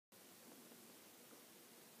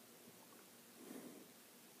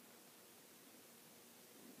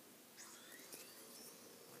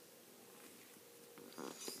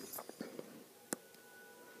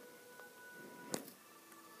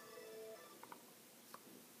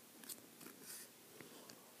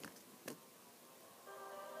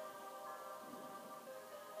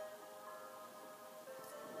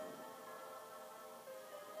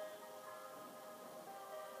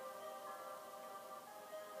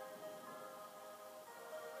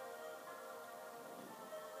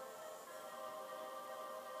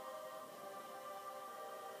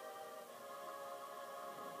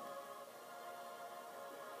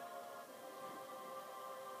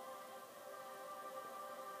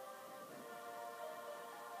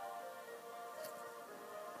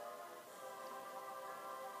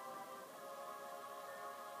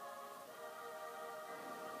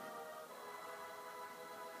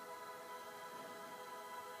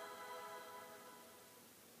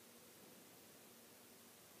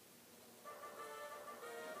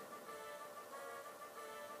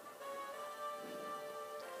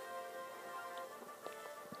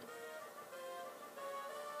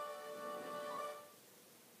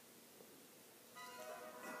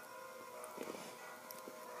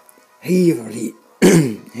Hey everybody,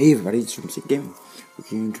 hey everybody, it's from Sick Gaming. We're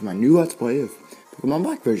getting into my new Let's Play of Pokemon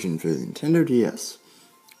Black version for the Nintendo DS.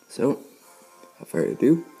 So, without further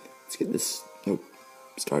ado, let's get this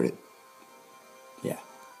started. Yeah,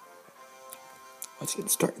 let's get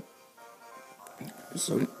started.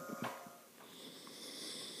 So,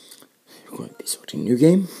 we're going to be selecting new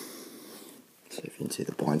game. So if you can see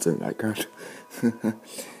the blinds in the background.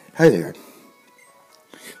 Hi there.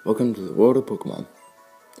 Welcome to the world of Pokemon.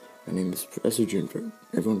 My name is Professor Juniper.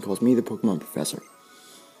 Everyone calls me the Pokemon Professor.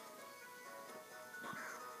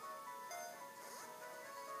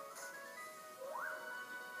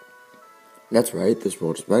 That's right, this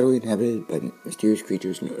world is vitally inhabited by mysterious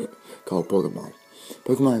creatures called Pokemon.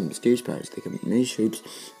 Pokemon have mysterious powers. They come in many shapes,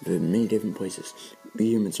 live in many different places.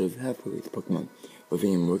 We humans live happily with Pokemon.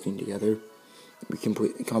 Living and working together, we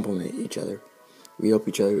completely complement each other. We help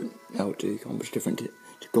each other out to accomplish different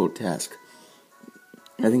difficult tasks.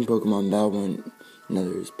 I think Pokemon battle one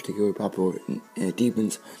another is particularly popular, and it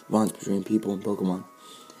deepens the bonds between people and Pokemon.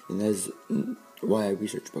 And that is why I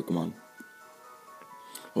research Pokemon.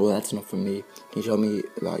 Well, that's enough from me. Can you tell me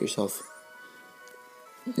about yourself?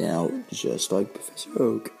 Now, just like Professor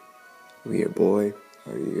Oak, are you a boy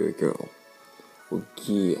or are you a girl? Well,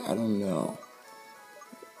 gee, I don't know.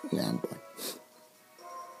 Nah, I'm a boy.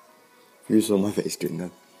 You saw my face doing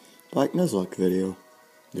that Black Nuzlocke video.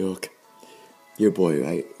 Look, you're a boy,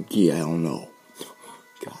 right? Gee, I don't know.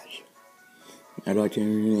 Gosh. I'd like to hear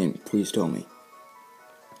your name. Please tell me.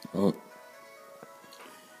 Well,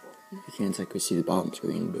 I can't exactly see the bottom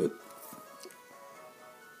screen, but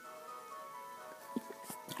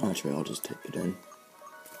actually, I'll just type it in.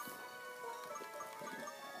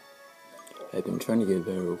 I've been trying to get a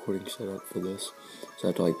better recording setup for this, so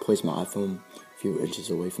I have to place my iPhone a few inches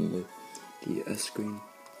away from the DS screen,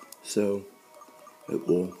 so it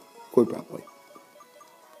will record properly.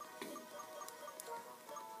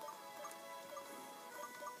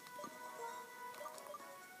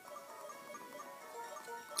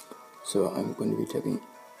 So I'm going to be typing.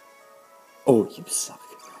 Oh, you suck.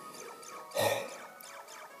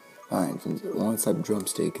 Alright, since one type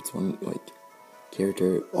drumstick, it's one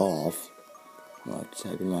character off. I'll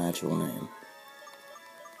type in my actual name.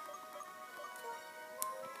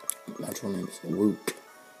 My actual name is Luke,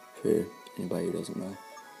 for anybody who doesn't know.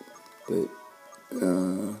 But,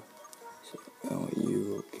 so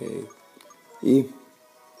L-U-K-E.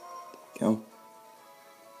 Go.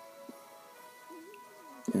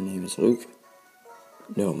 Your name is Luke?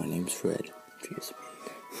 No, my name's Fred. Jeez.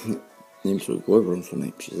 Name's Luke. Everyone's full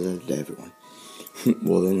name. She says that to everyone.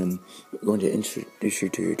 Well, then I'm going to introduce you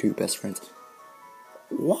to your two best friends.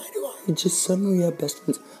 Why do I just suddenly have best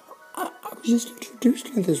friends? I was just introduced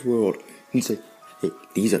into this world. And say, hey,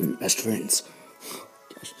 these are my best friends.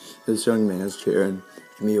 Gosh, this young man is Sharon.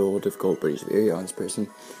 It can be a little difficult, but he's a very honest person.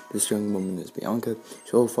 This young woman is Bianca.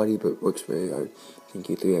 She's a little funny, but works very hard. I think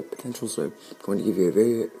you three have potential, so I'm going to give you a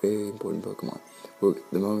very, very important Pokemon. Look,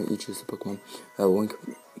 the moment you choose the Pokemon, one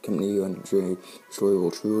accompany you on a journey, the story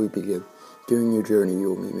will truly begin. During your journey, you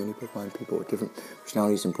will meet many Pokemon people with different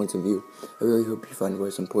personalities and points of view. I really hope you find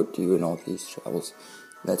what's important to you in all these travels.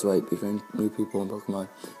 That's right, befriend new people in Pokemon.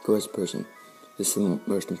 Go as a person. This is the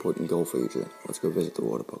most important goal for your journey. Let's go visit the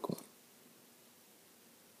world of Pokemon.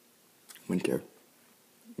 Winter,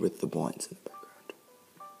 with the blinds in the background.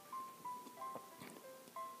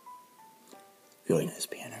 Really nice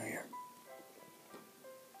piano here.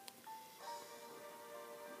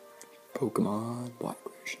 Pokemon Black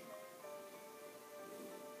version.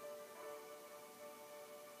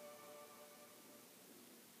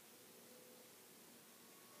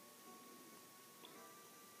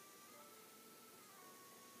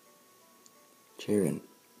 Sharon,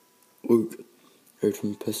 Luke, heard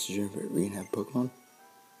from Professor Juniper, we can have Pokemon?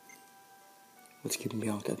 Let's keep him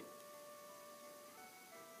Bianca.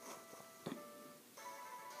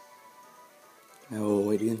 Oh,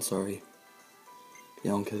 lady, I'm sorry.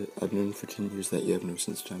 Bianca, I've known for 10 years that you have no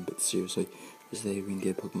sense of time, but seriously, this day we can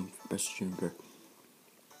get Pokemon from Professor Juniper.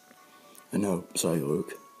 I know, sorry,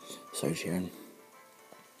 Luke. Sorry, Sharon.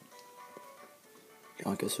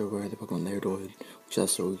 Bianca, so where are the Pokemon there, Doyd? Which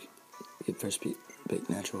also get first beat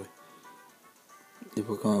naturally. The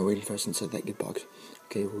Pokemon are waiting for us inside that gift box.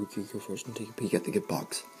 Okay, well, we can go first and take a peek at the gift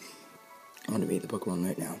box. I want to meet the Pokemon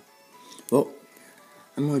right now. Well,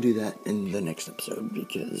 I'm going to do that in the next episode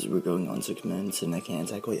because we're going on 6 minutes and I can't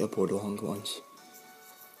exactly upload a long ones.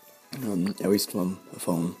 At least from a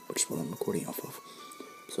phone, which is what I'm recording off of.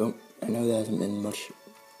 So, I know there hasn't been much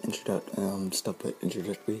introductory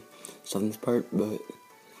stuff in this part, but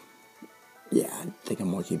yeah, I think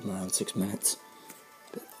I'm going to keep them around 6 minutes.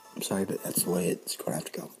 But I'm sorry, but that's the way it's going to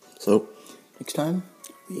have to go. So, next time,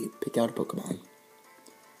 we pick out a Pokemon.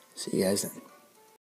 See you guys then.